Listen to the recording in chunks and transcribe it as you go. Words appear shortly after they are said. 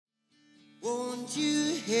want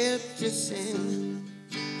you help to sing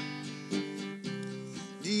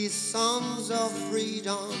these songs of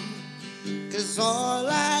freedom, 'cause all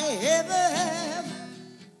I ever have,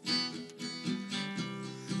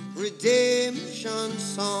 redemption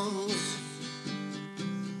songs,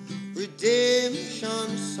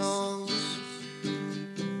 redemption songs.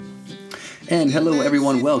 And hello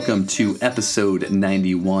everyone, welcome to episode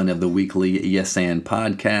 91 of the Weekly YAP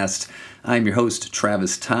podcast. I'm your host,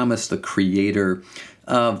 Travis Thomas, the creator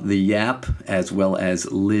of the YAP, as well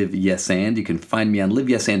as Live Yes And. You can find me on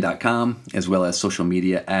liveyesand.com, as well as social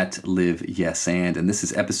media at Live Yes And. And this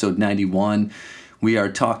is episode 91. We are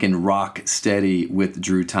talking rock steady with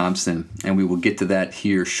Drew Thompson, and we will get to that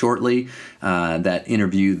here shortly. That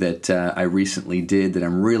interview that I recently did that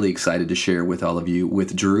I'm really excited to share with all of you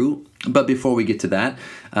with Drew. But before we get to that,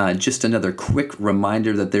 just another quick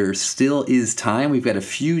reminder that there still is time. We've got a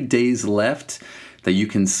few days left that you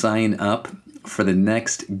can sign up for the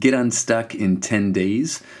next Get Unstuck in 10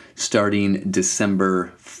 days, starting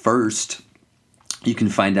December 1st. You can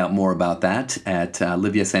find out more about that at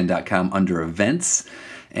liveyesand.com under events.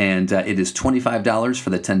 And it is $25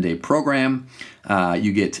 for the 10-day program.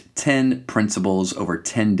 You get 10 principles over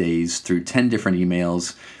 10 days through 10 different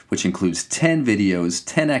emails, which includes 10 videos,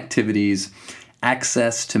 10 activities,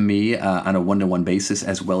 access to me on a one-to-one basis,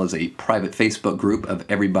 as well as a private Facebook group of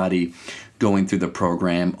everybody going through the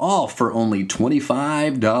program, all for only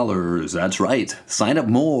 $25. That's right. Sign up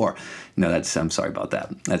more. No, I'm sorry about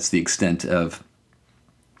that. That's the extent of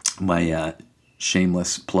my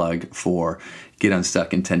shameless plug for Get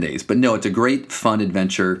Unstuck in 10 days. But no, it's a great, fun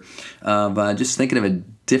adventure of just thinking of a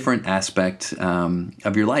different aspect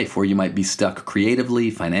of your life where you might be stuck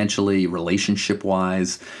creatively, financially,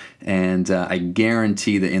 relationship-wise. And I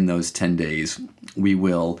guarantee that in those 10 days, we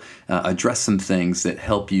will address some things that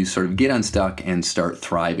help you sort of get unstuck and start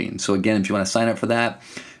thriving. So again, if you want to sign up for that,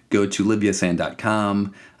 go to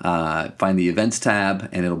liveyesand.com, find the events tab,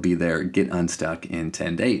 and it'll be there, Get Unstuck in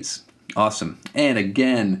 10 days. Awesome. And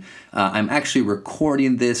again, I'm actually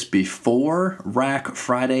recording this before Rack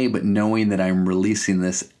Friday, but knowing that I'm releasing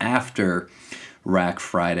this after Rack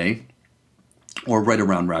Friday, or right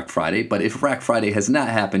around Rack Friday. But if Rack Friday has not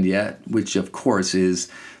happened yet, which of course is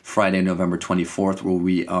Friday, November 24th, where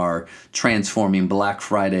we are transforming Black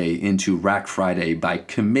Friday into Rack Friday by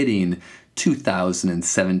committing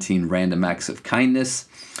 2017 random acts of kindness.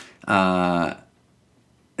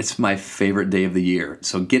 It's my favorite day of the year.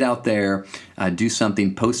 So get out there, do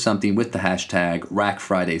something, post something with the hashtag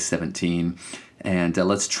RackFriday17, and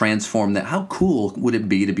let's transform that. How cool would it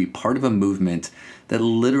be to be part of a movement that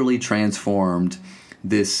literally transformed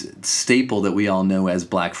this staple that we all know as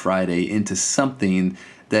Black Friday into something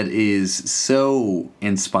that is so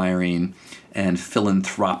inspiring and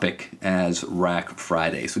philanthropic as Rack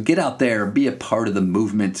Friday. So get out there, be a part of the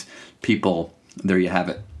movement, people. There you have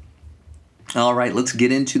it. All right, let's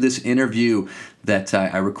get into this interview that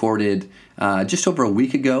I recorded just over a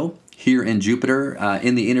week ago here in Jupiter.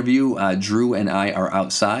 In the interview, Drew and I are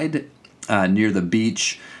outside near the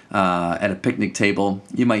beach at a picnic table.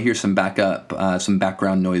 You might hear some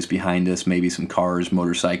background noise behind us, maybe some cars,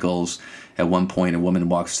 motorcycles. At one point, a woman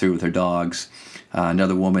walks through with her dogs.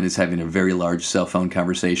 Another woman is having a very large cell phone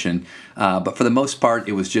conversation. But for the most part,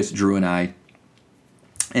 it was just Drew and I.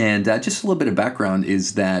 And just a little bit of background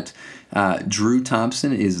is that Drew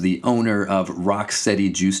Thompson is the owner of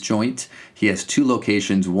Rocksteady Juice Joint. He has two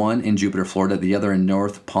locations, one in Jupiter, Florida, the other in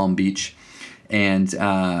North Palm Beach. And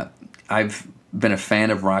I've been a fan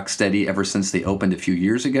of Rocksteady ever since they opened a few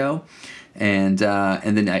years ago. And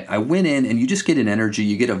then I went in, and you just get an energy,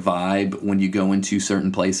 you get a vibe when you go into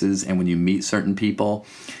certain places and when you meet certain people.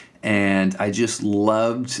 And I just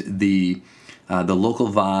loved the local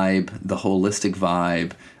vibe, the holistic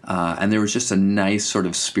vibe, and there was just a nice sort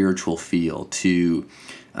of spiritual feel to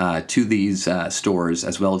these stores,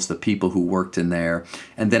 as well as the people who worked in there.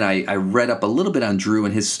 And then I read up a little bit on Drew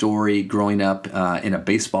and his story growing up in a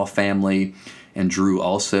baseball family, and Drew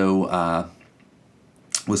also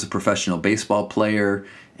was a professional baseball player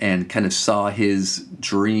and kind of saw his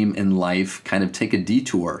dream in life kind of take a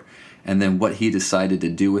detour, and then what he decided to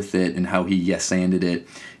do with it and how he yes-anded it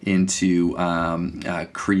into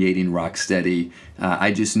creating Rocksteady.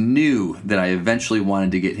 I just knew that I eventually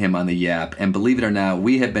wanted to get him on the YAP, and believe it or not,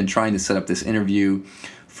 we have been trying to set up this interview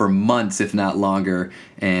for months, if not longer,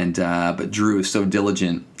 and but Drew is so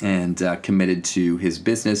diligent and committed to his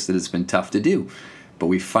business that it's been tough to do. But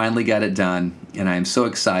we finally got it done, and I am so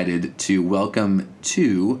excited to welcome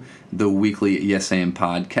to the Weekly YAP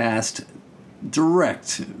podcast,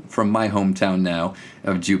 direct from my hometown now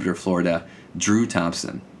of Jupiter, Florida, Drew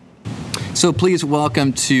Thompson. So please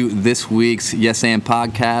welcome to this week's Yes and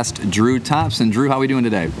podcast, Drew Thompson. Drew, how are we doing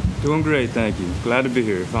today? Doing great, thank you. Glad to be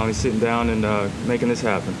here. Finally sitting down and making this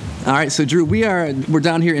happen. All right, so Drew, we're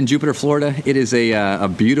down here in Jupiter, Florida. It is a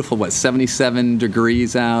beautiful, 77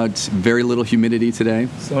 degrees out, very little humidity today.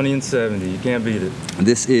 Sunny and 70, you can't beat it.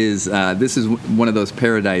 This is one of those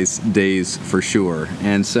paradise days for sure.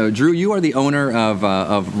 And so, Drew, you are the owner of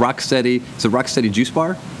Rocksteady. It's a Rocksteady Juice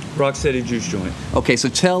Bar. Rocksteady Juice Joint. Okay, so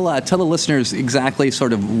tell the listeners exactly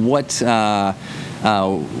sort of what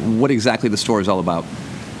exactly the store is all about.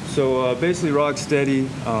 So basically, Rocksteady,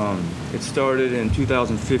 it started in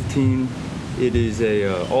 2015. It is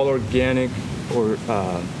a all organic or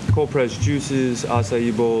cold pressed juices,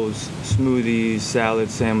 acai bowls, smoothies,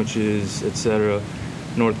 salads, sandwiches, etc.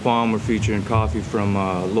 North Palm, we're featuring coffee from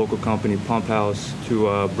local company Pump House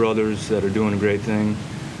to brothers that are doing a great thing.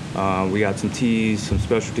 We got some teas, some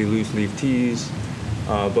specialty loose leaf teas.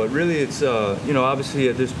 But really it's, obviously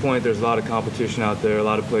at this point there's a lot of competition out there, a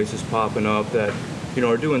lot of places popping up that,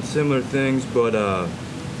 are doing similar things. But,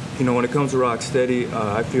 when it comes to Rocksteady,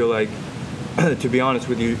 I feel like, to be honest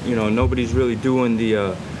with you, nobody's really doing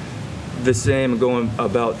the same and going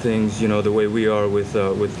about things, the way we are with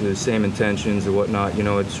the same intentions and whatnot.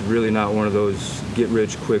 It's really not one of those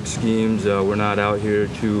get-rich-quick schemes. We're not out here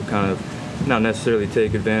to kind of not necessarily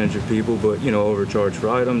take advantage of people, but overcharge for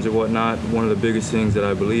items or whatnot. One of the biggest things that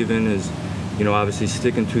I believe in is, obviously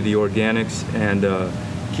sticking to the organics and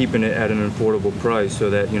keeping it at an affordable price, so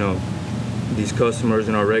that these customers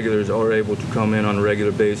and our regulars are able to come in on a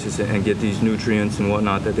regular basis and get these nutrients and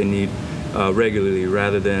whatnot that they need regularly,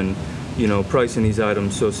 rather than pricing these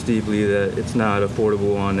items so steeply that it's not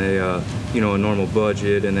affordable on a normal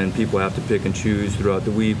budget, and then people have to pick and choose throughout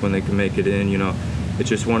the week when they can make it in. It's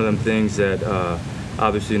just one of them things that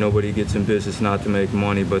obviously nobody gets in business not to make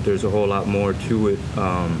money, but there's a whole lot more to it.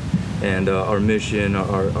 And our mission,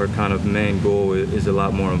 our kind of main goal is a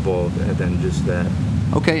lot more involved than just that.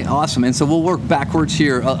 Okay, awesome. And so we'll work backwards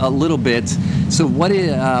here a little bit. So what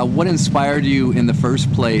inspired you in the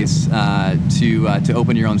first place to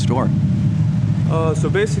open your own store? So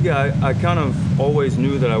basically, I kind of always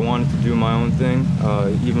knew that I wanted to do my own thing,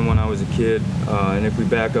 even when I was a kid. And if we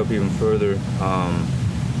back up even further,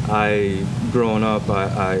 growing up,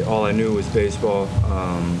 all I knew was baseball.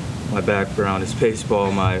 My background is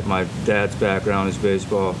baseball. My dad's background is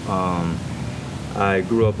baseball. I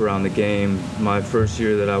grew up around the game. My first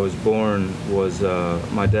year that I was born was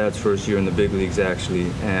my dad's first year in the big leagues,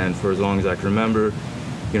 actually. And for as long as I can remember,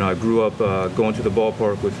 I grew up going to the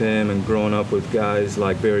ballpark with him and growing up with guys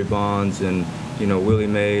like Barry Bonds and, Willie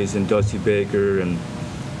Mays and Dusty Baker. And,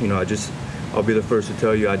 I'll be the first to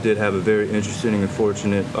tell you I did have a very interesting and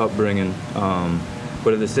fortunate upbringing.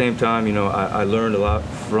 But at the same time, I learned a lot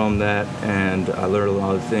from that, and I learned a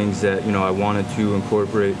lot of things that, I wanted to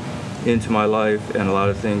incorporate into my life, and a lot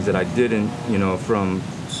of things that I didn't, from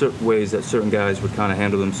certain ways that certain guys would kind of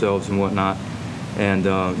handle themselves and whatnot. And,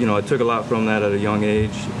 I took a lot from that at a young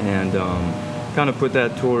age, and kind of put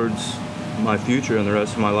that towards my future and the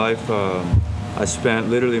rest of my life. I spent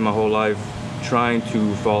literally my whole life trying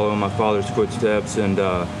to follow in my father's footsteps and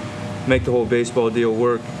make the whole baseball deal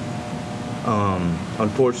work.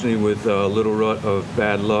 Unfortunately, with a little rut of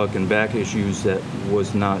bad luck and back issues, that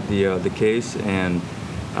was not the case, and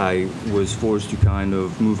I was forced to kind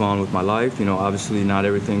of move on with my life. Obviously not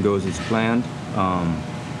everything goes as planned.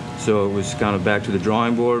 So it was kind of back to the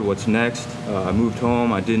drawing board. What's next? I moved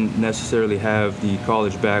home. I didn't necessarily have the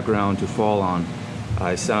college background to fall on.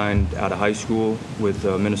 I signed out of high school with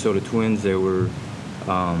Minnesota Twins. They were,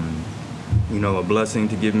 a blessing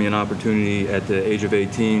to give me an opportunity at the age of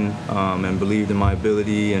 18, and believed in my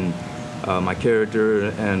ability and my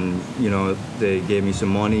character. And, they gave me some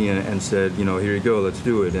money and said, here you go, let's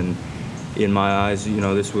do it. And in my eyes,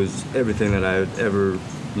 this was everything that I had ever,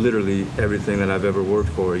 literally everything that I've ever worked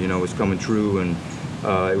for, was coming true, and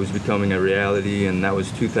it was becoming a reality. And that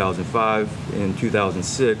was 2005. In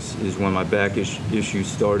 2006 is when my back issues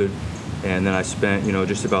started, and then I spent,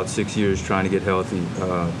 just about 6 years trying to get healthy,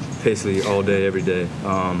 basically all day, every day.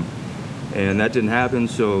 And that didn't happen,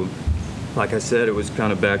 so like I said, it was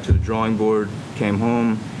kind of back to the drawing board. Came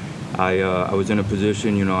home. I was in a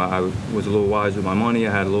position, I was a little wise with my money.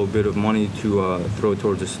 I had a little bit of money to throw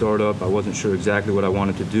towards a startup. I wasn't sure exactly what I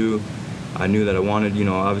wanted to do. I knew that I wanted,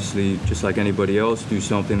 obviously, just like anybody else, do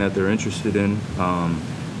something that they're interested in,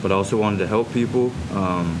 but I also wanted to help people.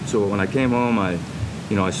 So when I came home, I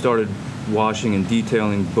started washing and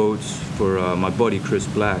detailing boats for my buddy Chris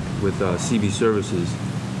Black with CB Services.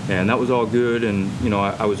 And that was all good, and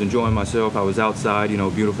I was enjoying myself. I was outside,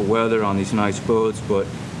 beautiful weather on these nice boats, but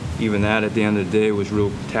even that at the end of the day was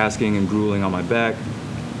real tasking and grueling on my back.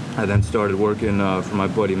 I then started working for my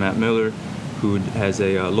buddy Matt Miller, who has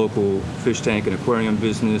a local fish tank and aquarium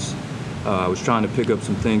business. I was trying to pick up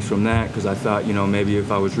some things from that because I thought, maybe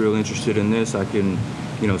if I was real interested in this, I can,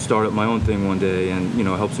 start up my own thing one day and,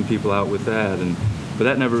 help some people out with that. But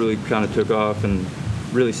that never really kind of took off, and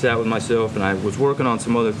really sat with myself, and I was working on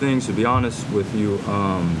some other things, to be honest with you.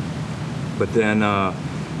 But then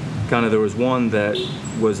kind of there was one that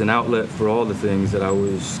was an outlet for all the things that I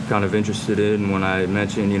was kind of interested in when I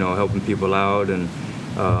mentioned, helping people out, and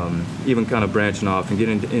even kind of branching off and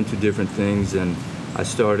getting into different things. And I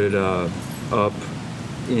started up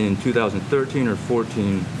in 2013 or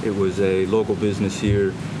 14. It was a local business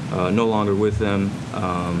here, no longer with them.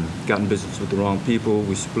 Got in business with the wrong people.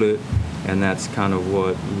 We split, and that's kind of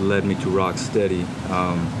what led me to Rock Steady.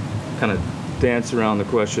 Kind of dance around the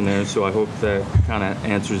question there, so I hope that kind of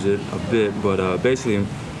answers it a bit. But basically,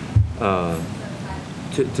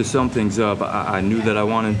 to sum things up, I knew that I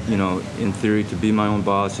wanted, in theory, to be my own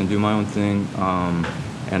boss and do my own thing.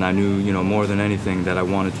 And I knew, more than anything, that I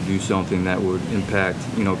wanted to do something that would impact,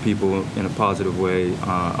 people in a positive way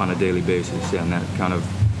on a daily basis. And that kind of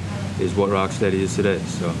is what Rocksteady is today.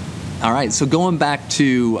 So. All right. So going back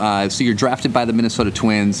to, so you're drafted by the Minnesota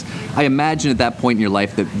Twins. I imagine at that point in your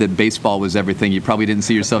life that baseball was everything. You probably didn't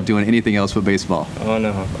see yourself doing anything else but baseball. Oh,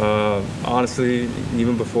 no. Honestly,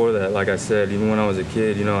 even before that, like I said, even when I was a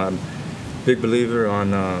kid, I'm a big believer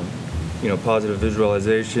on positive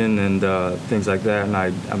visualization and things like that. And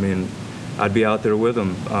I mean, I'd be out there with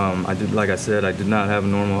them. Like I said, I did not have a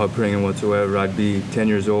normal upbringing whatsoever. I'd be 10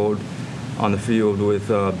 years old on the field with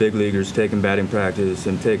big leaguers taking batting practice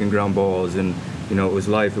and taking ground balls. And, it was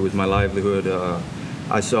life. It was my livelihood.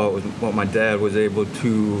 I saw it was what my dad was able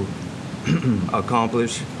to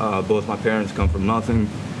accomplish. Both my parents come from nothing.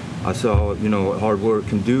 I saw, what hard work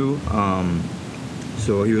can do.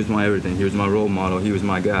 So he was my everything. He was my role model. He was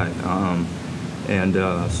my guy.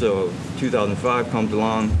 So 2005 comes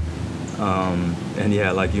along, and yeah,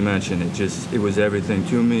 like you mentioned, it was everything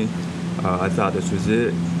to me. I thought this was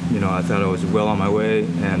it. I thought I was well on my way,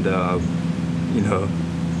 and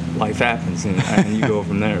life happens, and you go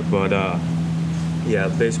from there. But yeah,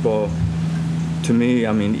 baseball to me,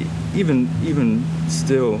 I mean, even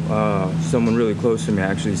still, someone really close to me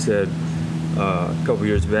actually said a couple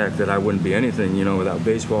years back that I wouldn't be anything, without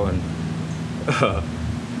baseball. And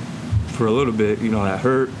for a little bit, that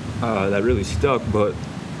hurt, that really stuck. But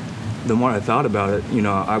the more I thought about it,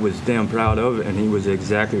 I was damn proud of it, and he was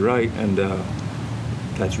exactly right. And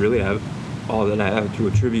that's really all that I have to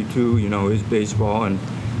attribute to, is baseball and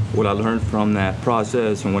what I learned from that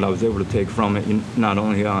process and what I was able to take from it, not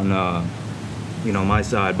only on, my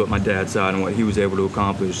side, but my dad's side and what he was able to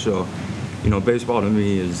accomplish. So, baseball to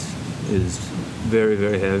me is very,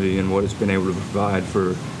 very heavy in what it's been able to provide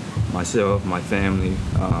for myself, my family.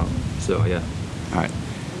 So yeah. All right.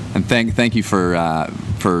 And thank you for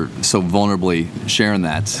so vulnerably sharing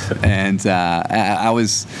that. And I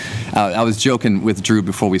was joking with Drew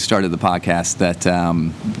before we started the podcast that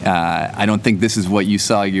I don't think this is what you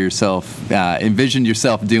saw yourself, envisioned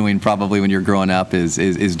yourself doing probably when you're growing up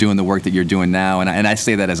is doing the work that you're doing now. And I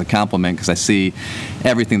say that as a compliment because I see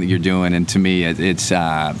everything that you're doing, and to me it's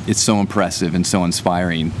so impressive and so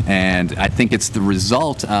inspiring. And I think it's the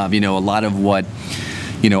result of a lot of what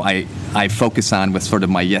I focus on with sort of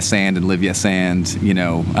my Yes and Live Yes and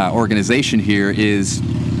organization here is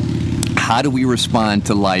how do we respond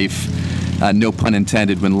to life, no pun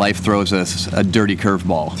intended, when life throws us a dirty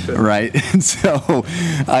curveball, right? And so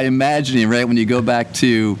I imagine, right, when you go back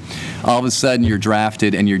to all of a sudden you're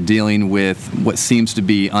drafted and you're dealing with what seems to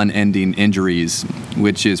be unending injuries,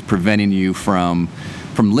 which is preventing you from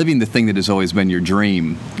living the thing that has always been your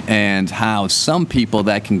dream, and how some people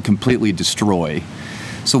that can completely destroy.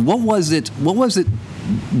 So what was it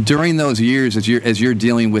during those years as you're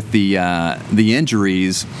dealing with the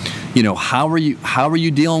injuries? How are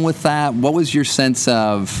you dealing with that? What was your sense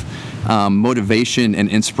of motivation and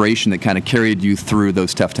inspiration that kind of carried you through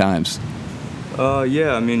those tough times?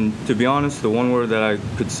 Yeah, I mean, to be honest, the one word that I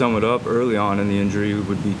could sum it up early on in the injury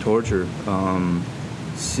would be torture.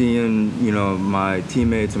 Seeing, my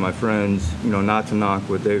teammates and my friends, not to knock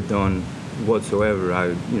what they've done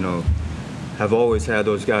whatsoever. Have always had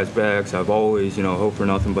those guys' backs. I've always, hoped for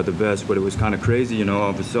nothing but the best. But it was kind of crazy,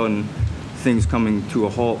 all of a sudden, things coming to a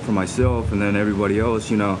halt for myself, and then everybody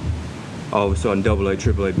else, all of a sudden, AA,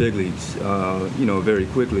 AAA, big leagues, very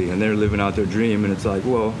quickly, and they're living out their dream, and it's like,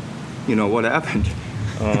 well, what happened?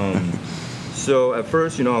 So at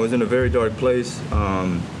first, I was in a very dark place.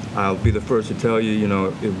 I'll be the first to tell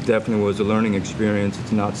you, it definitely was a learning experience.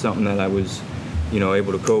 It's not something that I was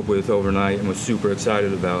able to cope with overnight and was super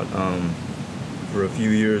excited about. For a few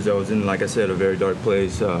years, I was in, like I said, a very dark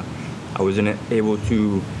place. I wasn't able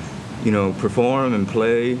to, perform and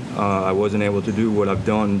play. I wasn't able to do what I've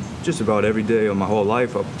done just about every day of my whole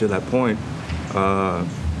life up to that point.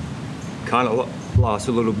 Kind of lost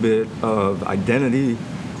a little bit of identity,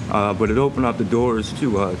 but it opened up the doors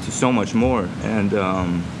to so much more. And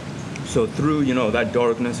so through, that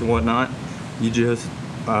darkness and whatnot, you just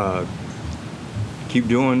keep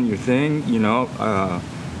doing your thing,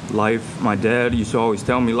 Life, my dad used to always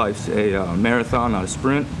tell me life's a marathon, not a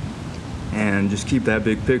sprint, and just keep that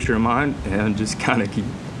big picture in mind and just kind of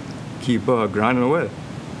keep grinding away.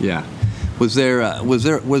 Yeah. Was there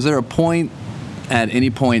a point at any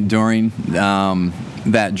point during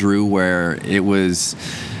that, Drew, where it was,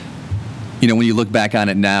 when you look back on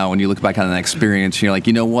it now, when you look back on that experience, you're like,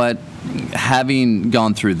 you know what? Having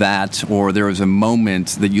gone through that, or there was a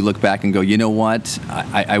moment that you look back and go, you know what?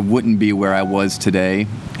 I wouldn't be where I was today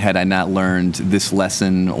had I not learned this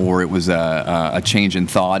lesson, or it was a change in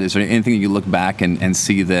thought. Is there anything that you look back and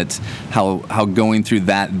see that how going through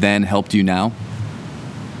that then helped you now?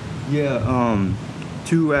 Yeah,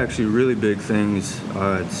 two actually really big things.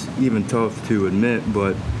 It's even tough to admit,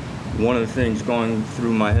 but one of the things going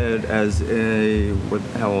through my head as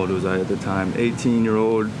how old was I at the time?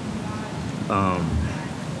 18-year-old.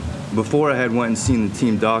 Before I had went and seen the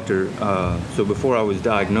team doctor, so before I was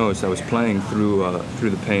diagnosed, I was playing through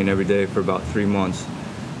the pain every day for about 3 months.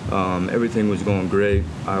 Everything was going great.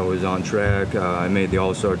 I was on track. I made the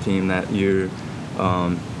All-Star team that year.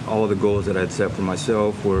 All of the goals that I'd set for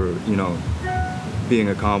myself were, being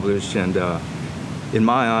accomplished. And in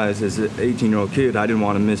my eyes, as an 18-year-old kid, I didn't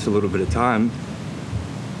want to miss a little bit of time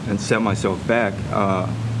and set myself back.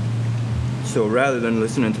 So rather than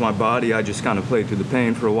listening to my body, I just kind of played through the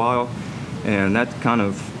pain for a while. And that's kind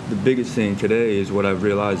of the biggest thing today is what I've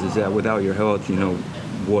realized is that without your health,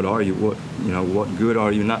 what are you? What good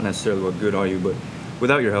are you? Not necessarily what good are you, but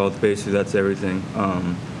without your health, basically that's everything.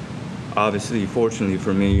 Obviously, fortunately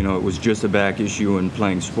for me, it was just a back issue in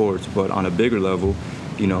playing sports, but on a bigger level,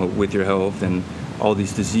 with your health and all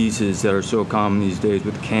these diseases that are so common these days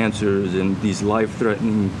with cancers and these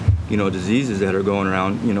life-threatening diseases that are going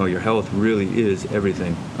around, your health really is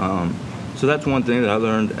everything. So that's one thing that I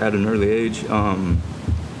learned at an early age. And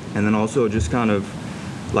then also just kind of,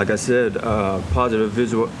 like I said, positive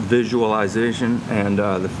visualization and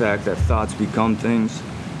the fact that thoughts become things.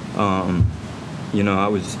 I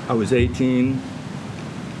was 18.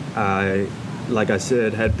 I, like I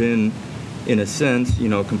said, had been, in a sense,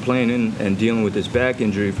 complaining and dealing with this back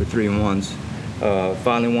injury for 3 months.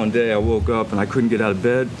 Finally, one day I woke up and I couldn't get out of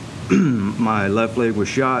bed. My left leg was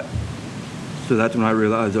shot. So that's when I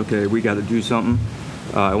realized, okay, we got to do something.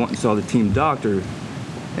 I went and saw the team doctor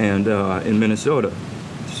and in Minnesota.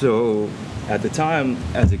 So at the time,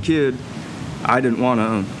 as a kid, I didn't want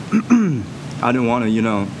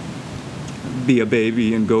to, be a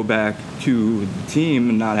baby and go back to the team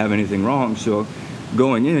and not have anything wrong. So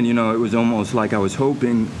going in, it was almost like I was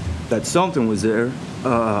hoping that something was there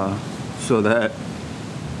so that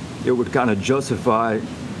it would kind of justify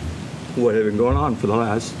what had been going on for the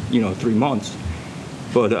last, 3 months.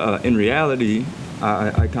 But in reality,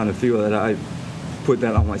 I kind of feel that I put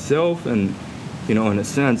that on myself and, in a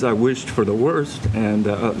sense, I wished for the worst, and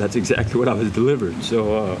that's exactly what I was delivered.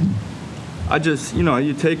 So I just,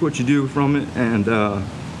 you take what you do from it, and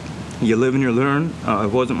you live and you learn.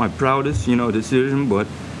 It wasn't my proudest, decision, but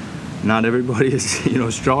not everybody is,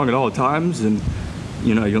 strong at all times, and,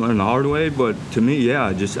 you learn the hard way. But to me,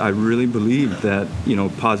 yeah, I really believe that,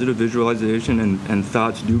 positive visualization and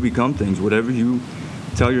thoughts do become things. Whatever you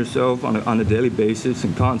tell yourself on a daily basis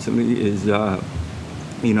and constantly is,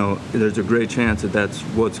 there's a great chance that that's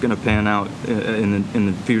what's going to pan out in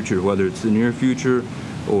the future, whether it's the near future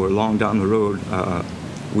or long down the road.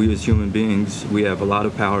 We as human beings, we have a lot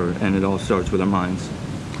of power, and it all starts with our minds.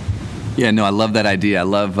 Yeah, no, I love that idea. I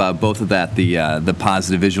love both of that, the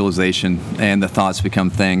positive visualization and the thoughts become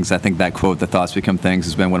things. I think that quote, the thoughts become things,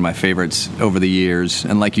 has been one of my favorites over the years.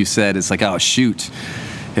 And like you said, it's like, oh, shoot,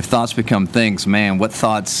 if thoughts become things, man, what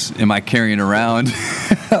thoughts am I carrying around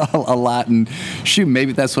a lot? And shoot,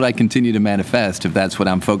 maybe that's what I continue to manifest, if that's what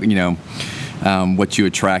I'm focusing, what you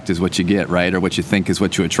attract is what you get, right? Or what you think is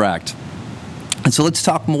what you attract. And so let's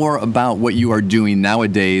talk more about what you are doing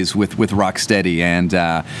nowadays with Rocksteady. And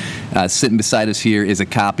sitting beside us here is a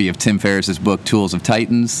copy of Tim Ferriss's book, Tools of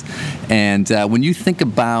Titans. And when you think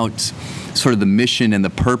about sort of the mission and the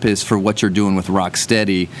purpose for what you're doing with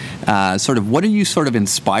Rocksteady, sort of what are you sort of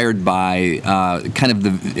inspired by? Kind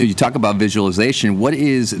of you talk about visualization. What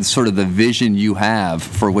is sort of the vision you have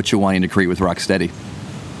for what you're wanting to create with Rocksteady?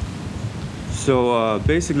 So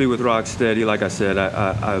basically with Rocksteady, like I said,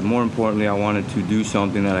 I more importantly, I wanted to do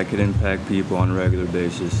something that I could impact people on a regular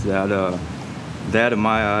basis. That in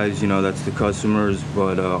my eyes, that's the customers,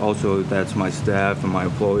 but also that's my staff and my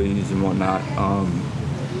employees and whatnot. On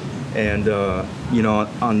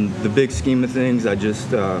the big scheme of things, I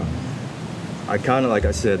kind of, like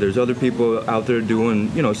I said, there's other people out there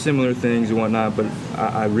doing, similar things and whatnot, but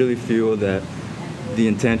I really feel that the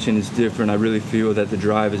intention is different. I really feel that the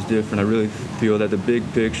drive is different. I really feel that the big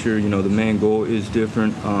picture, the main goal is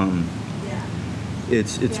different.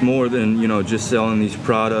 It's more than, just selling these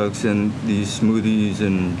products and these smoothies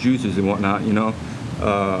and juices and whatnot,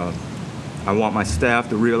 I want my staff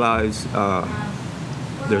to realize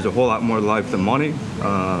there's a whole lot more to life than money.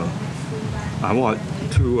 I want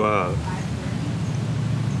to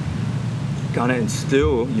kind of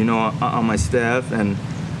instill, on my staff and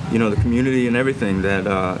the community and everything that,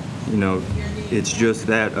 it's just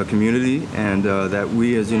that, a community, and that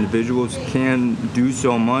we as individuals can do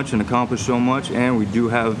so much and accomplish so much, and we do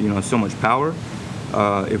have, so much power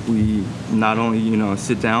if we not only,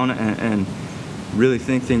 sit down and really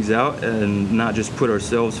think things out and not just put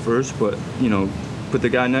ourselves first, but, put the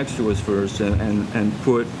guy next to us first and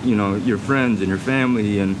put, your friends and your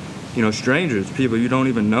family and, strangers, people you don't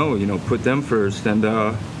even know, put them first. And,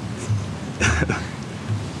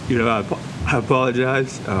 I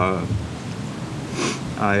apologize.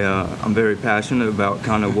 I'm very passionate about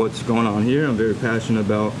kind of what's going on here. I'm very passionate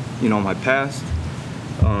about, my past.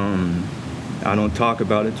 I don't talk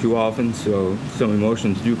about it too often, so some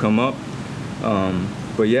emotions do come up.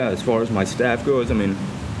 But yeah, as far as my staff goes,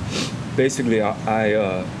 basically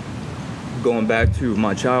I going back to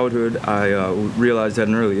my childhood, I realized at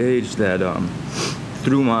an early age that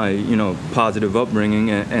through my, positive upbringing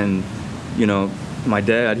and my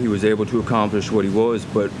dad, he was able to accomplish what he was,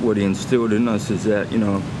 but what he instilled in us is that,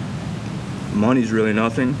 money's really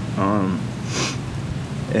nothing.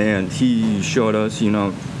 And he showed us,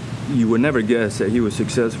 you would never guess that he was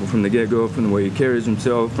successful from the get-go, from the way he carries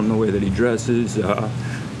himself, from the way that he dresses,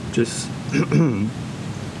 just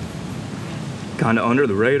kind of under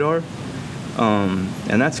the radar.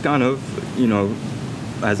 And that's kind of,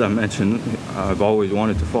 as I mentioned, I've always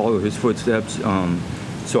wanted to follow his footsteps.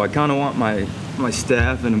 So I kind of want my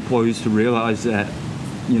staff and employees to realize that,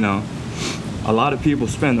 a lot of people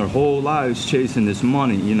spend their whole lives chasing this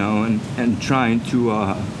money, and trying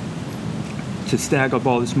to stack up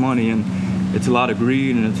all this money, and it's a lot of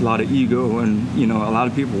greed and it's a lot of ego, and a lot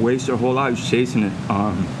of people waste their whole lives chasing it.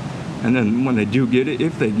 And then when they do get it,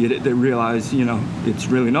 if they get it, they realize, it's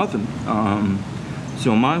really nothing.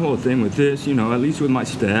 So my whole thing with this, at least with my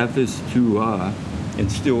staff, is to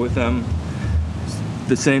instill with them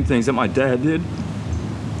the same things that my dad did.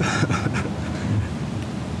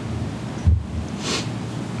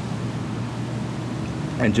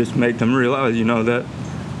 And just make them realize, that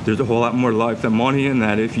there's a whole lot more to life than money, and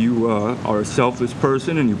that if you are a selfless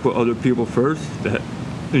person and you put other people first, that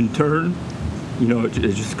in turn, it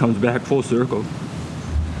just comes back full circle.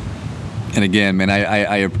 And again, man,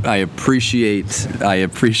 I appreciate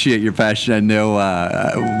your passion. I know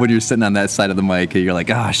when you're sitting on that side of the mic, you're like,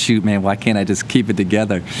 shoot, man, why can't I just keep it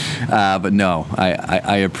together? But no,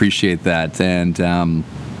 I appreciate that, and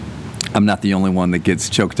I'm not the only one that gets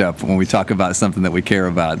choked up when we talk about something that we care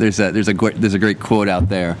about. There's a great quote out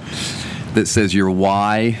there that says your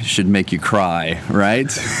why should make you cry, right?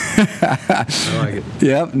 I like it.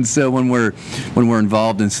 Yep. And so when we're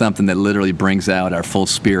involved in something that literally brings out our full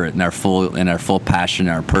spirit and our full passion,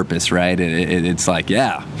 our purpose, right? It's like,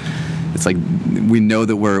 yeah, it's like we know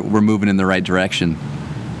that we're moving in the right direction.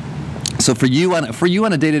 So for you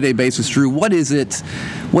on a day-to-day basis, Drew, what is it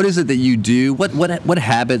that you do? What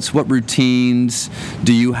habits, what routines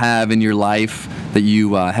do you have in your life that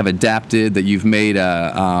you have adapted, that you've made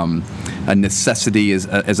a necessity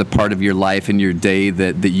as a part of your life in your day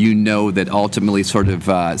that that ultimately sort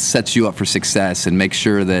of sets you up for success and makes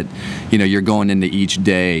sure that you're going into each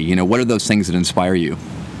day? What are those things that inspire you?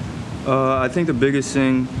 I think the biggest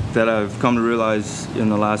thing that I've come to realize in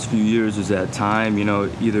the last few years is that time,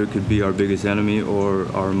 either it could be our biggest enemy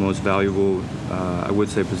or our most valuable, I would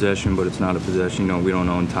say possession, but it's not a possession. We don't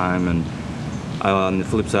own time. And on the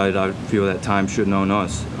flip side, I feel that time shouldn't own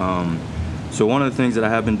us. So one of the things that I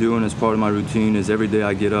have been doing as part of my routine is every day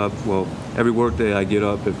I get up, every work day I get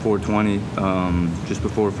up at 4:20, just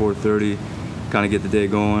before 4:30, kind of get the day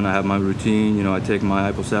going. I have my routine, you know, I take my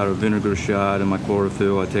apple cider vinegar shot and my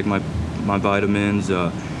chlorophyll, I take my vitamins.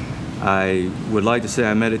 I would like to say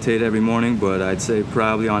I meditate every morning, but I'd say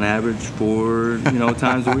probably on average 4,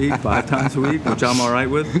 times a week, 5 times a week, which I'm all right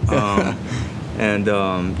with. On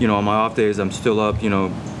my off days, I'm still up,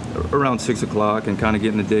 around 6 o'clock and kind of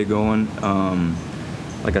getting the day going.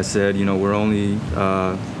 Like I said, we're only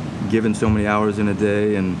given so many hours in a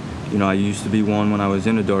day, and I used to be one when I was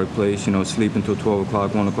in a dark place, sleep until 12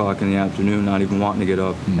 o'clock, 1 o'clock in the afternoon, not even wanting to get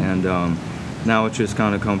up. And now it's just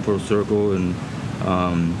kind of come full circle, and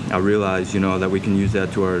I realize, that we can use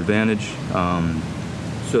that to our advantage.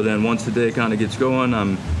 So then once the day kind of gets going,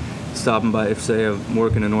 I'm stopping by, if say I'm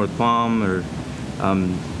working in North Palm, or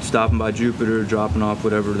I'm stopping by Jupiter, dropping off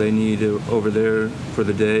whatever they need over there for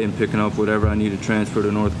the day, and picking up whatever I need to transfer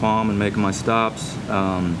to North Palm and making my stops.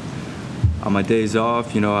 On my days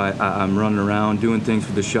off, I'm running around doing things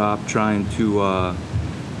for the shop, trying to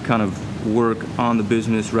kind of work on the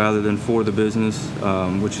business rather than for the business,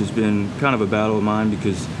 which has been kind of a battle of mine,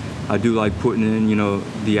 because I do like putting in,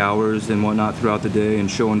 the hours and whatnot throughout the day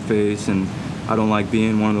and showing face, and I don't like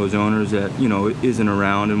being one of those owners that, isn't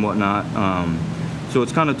around and whatnot. So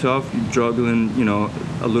it's kind of tough juggling,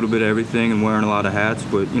 a little bit of everything and wearing a lot of hats,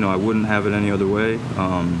 but, I wouldn't have it any other way.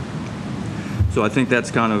 So I think that's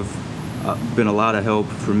kind of been a lot of help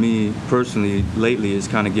for me personally lately, is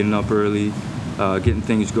kind of getting up early, getting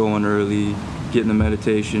things going early, getting the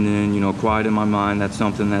meditation in, quiet in my mind. That's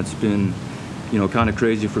something that's been, kind of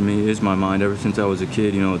crazy for me, is my mind. Ever since I was a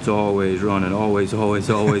kid, it's always running, always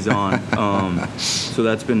on. So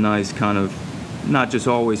that's been nice, kind of not just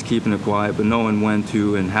always keeping it quiet, but knowing when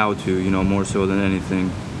to and how to, more so than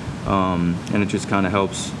anything. And it just kind of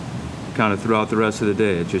helps kind of throughout the rest of the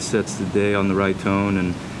day. It just sets the day on the right tone,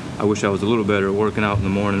 and I wish I was a little better at working out in the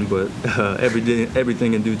morning, but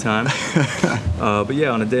everything in due time. But yeah,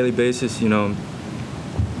 on a daily basis, it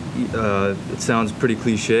sounds pretty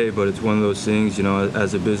cliche, but it's one of those things,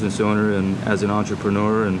 as a business owner and as an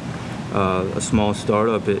entrepreneur and a small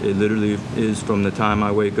startup, it literally is from the time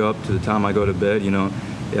I wake up to the time I go to bed.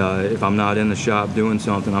 If I'm not in the shop doing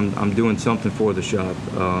something, I'm doing something for the shop.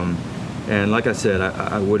 And like I said,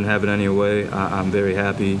 I wouldn't have it any way. I'm very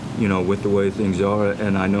happy, with the way things are,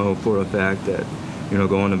 and I know for a fact that,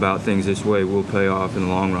 going about things this way will pay off in the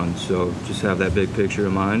long run. So just have that big picture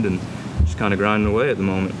in mind and just kind of grinding away at the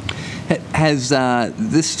moment. Has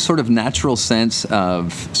this sort of natural sense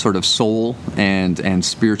of sort of soul and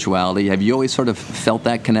spirituality, have you always sort of felt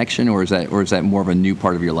that connection, or is that more of a new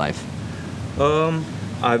part of your life?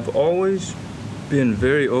 I've always been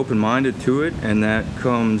very open-minded to it, and that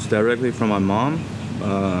comes directly from my mom.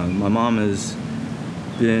 My mom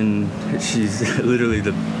she's literally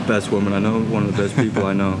the best woman I know, one of the best people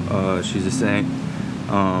I know. She's a saint,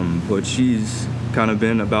 but she's kind of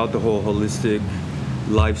been about the whole holistic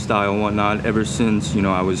lifestyle and whatnot ever since,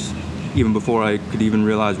 I was, even before I could even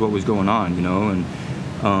realize what was going on, and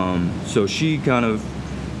so she kind of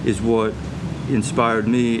is what inspired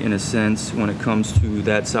me in a sense when it comes to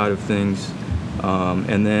that side of things.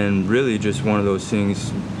 And then really just one of those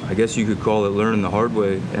things, I guess you could call it learning the hard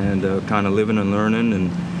way, and kind of living and learning,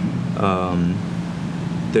 and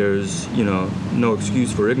there's, no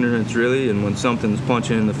excuse for ignorance really, and when something's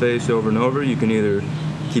punching in the face over and over, you can either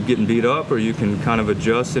keep getting beat up, or you can kind of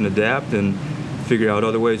adjust and adapt and figure out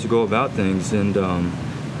other ways to go about things. And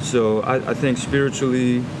so I think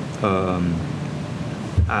spiritually,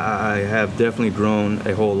 I have definitely grown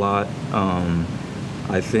a whole lot.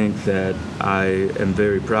 I think that I am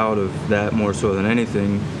very proud of that more so than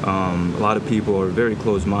anything. A lot of people are very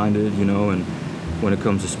closed-minded, and when it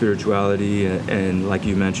comes to spirituality and like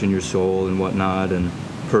you mentioned, your soul and whatnot, and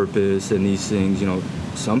purpose and these things,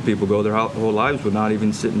 some people go their whole lives with not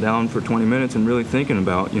even sitting down for 20 minutes and really thinking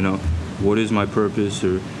about, what is my purpose,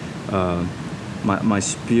 or my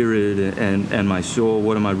spirit and my soul.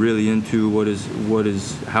 What am I really into?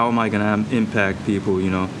 How am I going to impact people?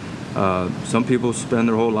 Some people spend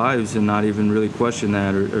their whole lives and not even really question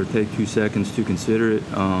that, or take 2 seconds to consider it.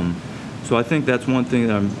 So I think that's one thing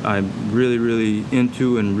that I'm really, really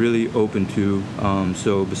into and really open to.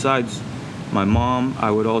 So besides my mom,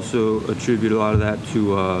 I would also attribute a lot of that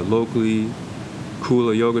to locally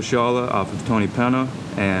Kula Yoga Shala off of Tony Penna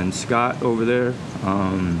and Scott over there.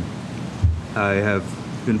 I have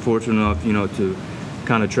been fortunate enough, to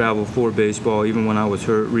kind of travel for baseball, even when I was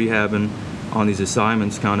hurt, rehabbing on these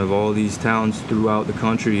assignments, kind of all these towns throughout the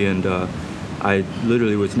country, and I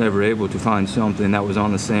literally was never able to find something that was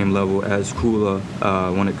on the same level as Kula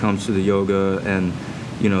when it comes to the yoga and,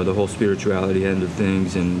 you know, the whole spirituality end of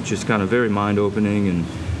things, and just kind of very mind-opening. And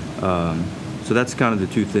so that's kind of the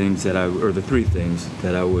three things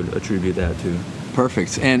that I would attribute that to.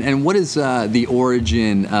 Perfect. And what is the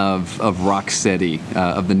origin of Rocksteady,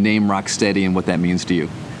 of the name Rocksteady, and what that means to you?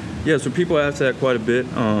 Yeah, so people ask that quite a bit.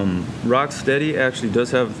 Rocksteady actually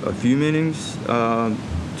does have a few meanings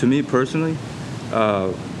to me personally.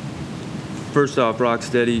 First off,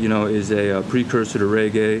 Rocksteady, you know, is a precursor to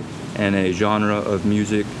reggae and a genre of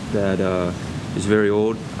music that is very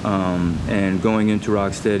old. And going into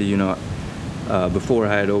Rocksteady, you know, before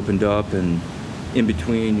I had opened up, and in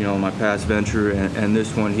between, you know, my past venture and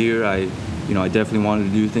this one here, I definitely wanted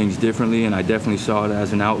to do things differently, and I definitely saw it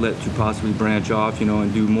as an outlet to possibly branch off, you know,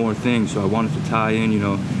 and do more things. So I wanted to tie in, you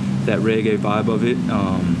know, that reggae vibe of it.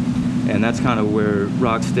 And that's kind of where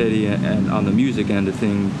Rocksteady and on the music end of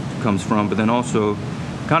thing comes from. But then also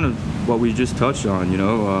kind of what we just touched on, you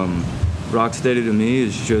know, Rocksteady to me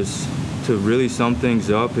is just, to really sum things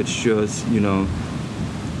up, it's just, you know,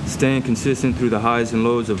 staying consistent through the highs and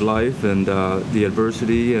lows of life, and the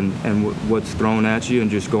adversity and what's thrown at you,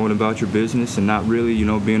 and just going about your business, and not really, you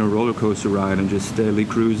know, being a roller coaster ride, and just steadily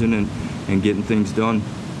cruising and getting things done.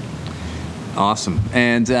 Awesome.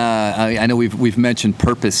 And I know we've mentioned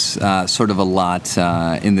purpose sort of a lot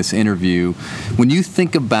in this interview. When you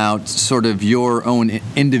think about sort of your own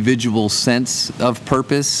individual sense of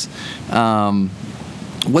purpose,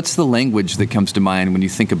 what's the language that comes to mind when you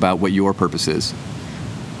think about what your purpose is?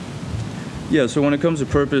 Yeah, so when it comes to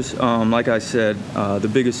purpose, like I said, the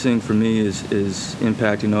biggest thing for me is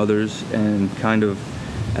impacting others. And kind of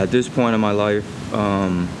at this point in my life,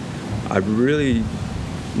 I really,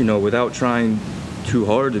 you know, without trying too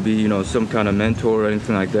hard to be, you know, some kind of mentor or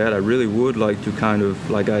anything like that, I really would like to kind of,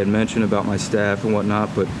 like I had mentioned about my staff and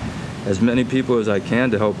whatnot, but as many people as I can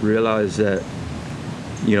to help realize that,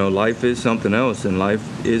 you know, life is something else, and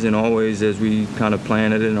life isn't always as we kind of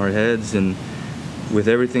plan it in our heads. And with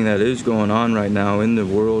everything that is going on right now in the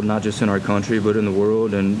world, not just in our country, but in the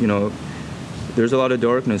world, and, you know, there's a lot of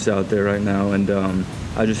darkness out there right now, and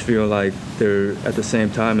I just feel like there, at the same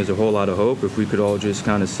time, is a whole lot of hope if we could all just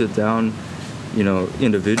kind of sit down, you know,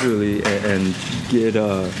 individually and get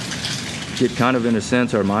kind of, in a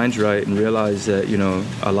sense, our minds right, and realize that, you know,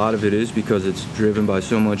 a lot of it is because it's driven by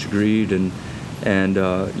so much greed, and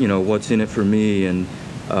you know, what's in it for me, and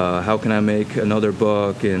how can I make another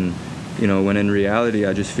buck, and, you know, when in reality,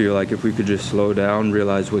 I just feel like if we could just slow down,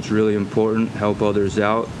 realize what's really important, help others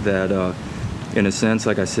out, that in a sense,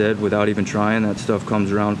 like I said, without even trying, that stuff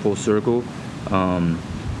comes around full circle.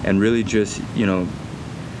 And really just, you know,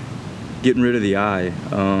 getting rid of the I,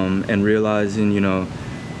 and realizing, you know,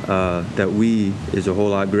 that we is a whole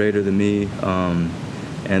lot greater than me,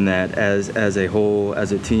 and that as a whole,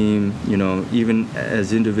 as a team, you know, even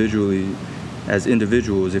as individuals,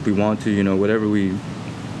 if we want to, you know, whatever we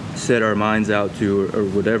set our minds out to, or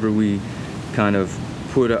whatever we kind of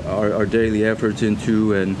put our daily efforts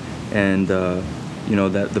into, and you know,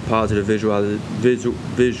 that the positive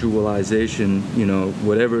visualization, you know,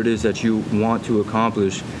 whatever it is that you want to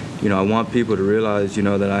accomplish, you know, I want people to realize, you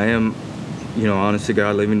know, that I am, you know, honest to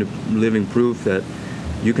God, living proof that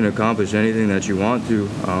you can accomplish anything that you want to.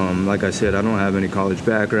 Like I said, I don't have any college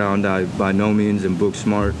background. I by no means am book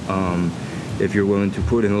smart. If you're willing to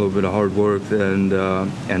put in a little bit of hard work and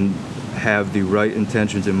have the right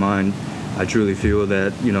intentions in mind, I truly feel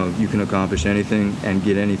that, you know, you can accomplish anything and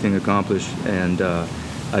get anything accomplished. And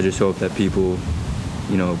I just hope that people,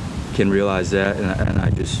 you know, can realize that. And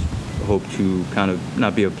I just hope to kind of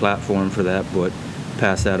not be a platform for that, but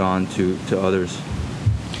pass that on to others.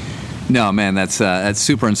 No, man, that's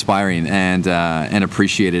super inspiring and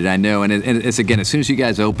appreciated. I know, and it's again, as soon as you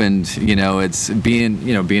guys opened, you know, it's being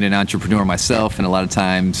an entrepreneur myself, and a lot of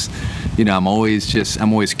times, you know, I'm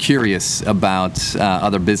always curious about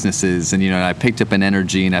other businesses, and, you know, I picked up an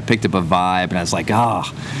energy and I picked up a vibe, and I was like,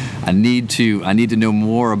 I need to know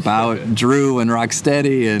more about Drew and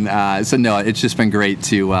Rocksteady, and so no, it's just been great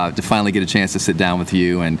to finally get a chance to sit down with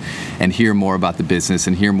you and hear more about the business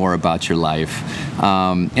and hear more about your life.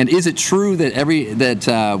 And is it true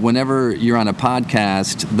that whenever you're on a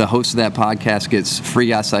podcast, the host of that podcast gets free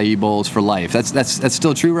acai bowls for life? That's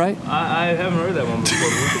still true, right? I haven't heard that one before.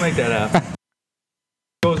 We can make that happen.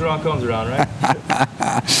 Goes goes around comes around, right?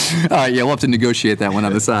 All right, yeah, we'll have to negotiate that one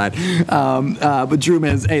on the side. But Drew,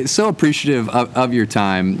 man, hey, so appreciative of your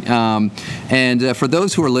time. And for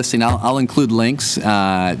those who are listening, I'll include links to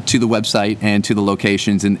the website and to the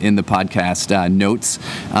locations in the podcast notes.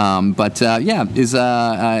 Is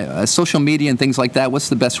social media and things like that, what's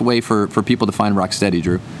the best way for people to find Rocksteady,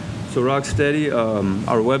 Drew? So Rocksteady,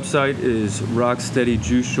 our website is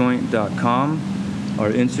rocksteadyjuicejoint.com. Our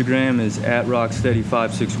Instagram is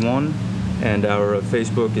 @rocksteady561, and our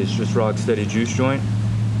Facebook is just Rocksteady Juice Joint.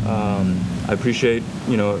 I appreciate,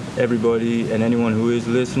 everybody and anyone who is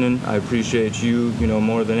listening. I appreciate you,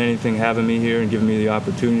 more than anything, having me here and giving me the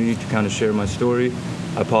opportunity to kind of share my story.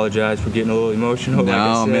 I apologize for getting a little emotional. No, like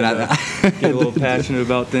I said, man, get a little passionate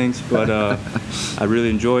about things, but I really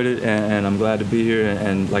enjoyed it, and I'm glad to be here.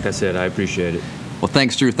 And like I said, I appreciate it. Well,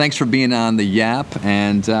 thanks, Drew. Thanks for being on the YAP,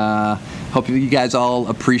 and hope you guys all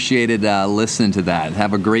appreciated listening to that.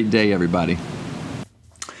 Have a great day, everybody.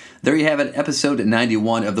 There you have it, episode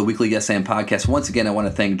 91 of the Weekly YAP podcast. Once again, I want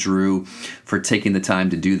to thank Drew for taking the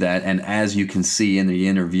time to do that. And as you can see in the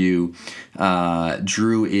interview,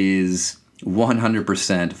 Drew is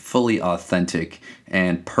 100% fully authentic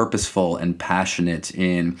and purposeful and passionate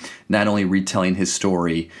in not only retelling his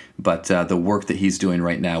story, but the work that he's doing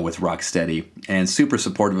right now with Rocksteady, and super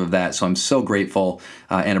supportive of that. So I'm so grateful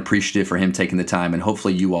and appreciative for him taking the time, and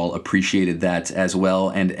hopefully you all appreciated that as well.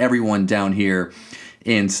 And everyone down here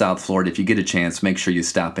in South Florida, if you get a chance, make sure you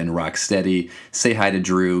stop in Rocksteady, say hi to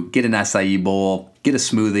Drew, get an acai bowl, get a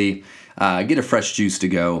smoothie, get a fresh juice to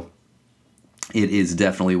go. It is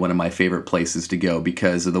definitely one of my favorite places to go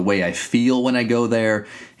because of the way I feel when I go there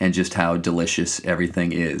and just how delicious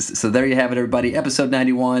everything is. So there you have it, everybody. Episode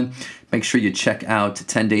 91. Make sure you check out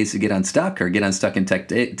 10 Days to Get Unstuck, or Get Unstuck in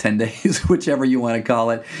 10 Days, whichever you want to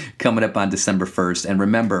call it, coming up on December 1st. And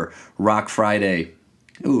remember, Rock Friday.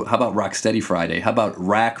 Ooh, how about Rocksteady Friday? How about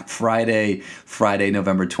Rack Friday,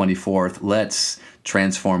 November 24th? Let's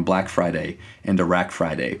transform Black Friday into Rack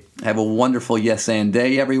Friday. Have a wonderful yes and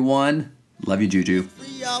day, everyone. Love you, Juju.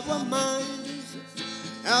 Free our minds,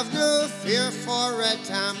 have no fear for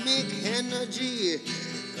atomic energy,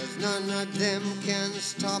 'cause none of them can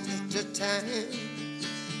stop the time.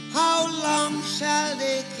 How long shall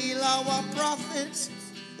they kill our prophets?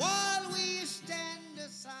 While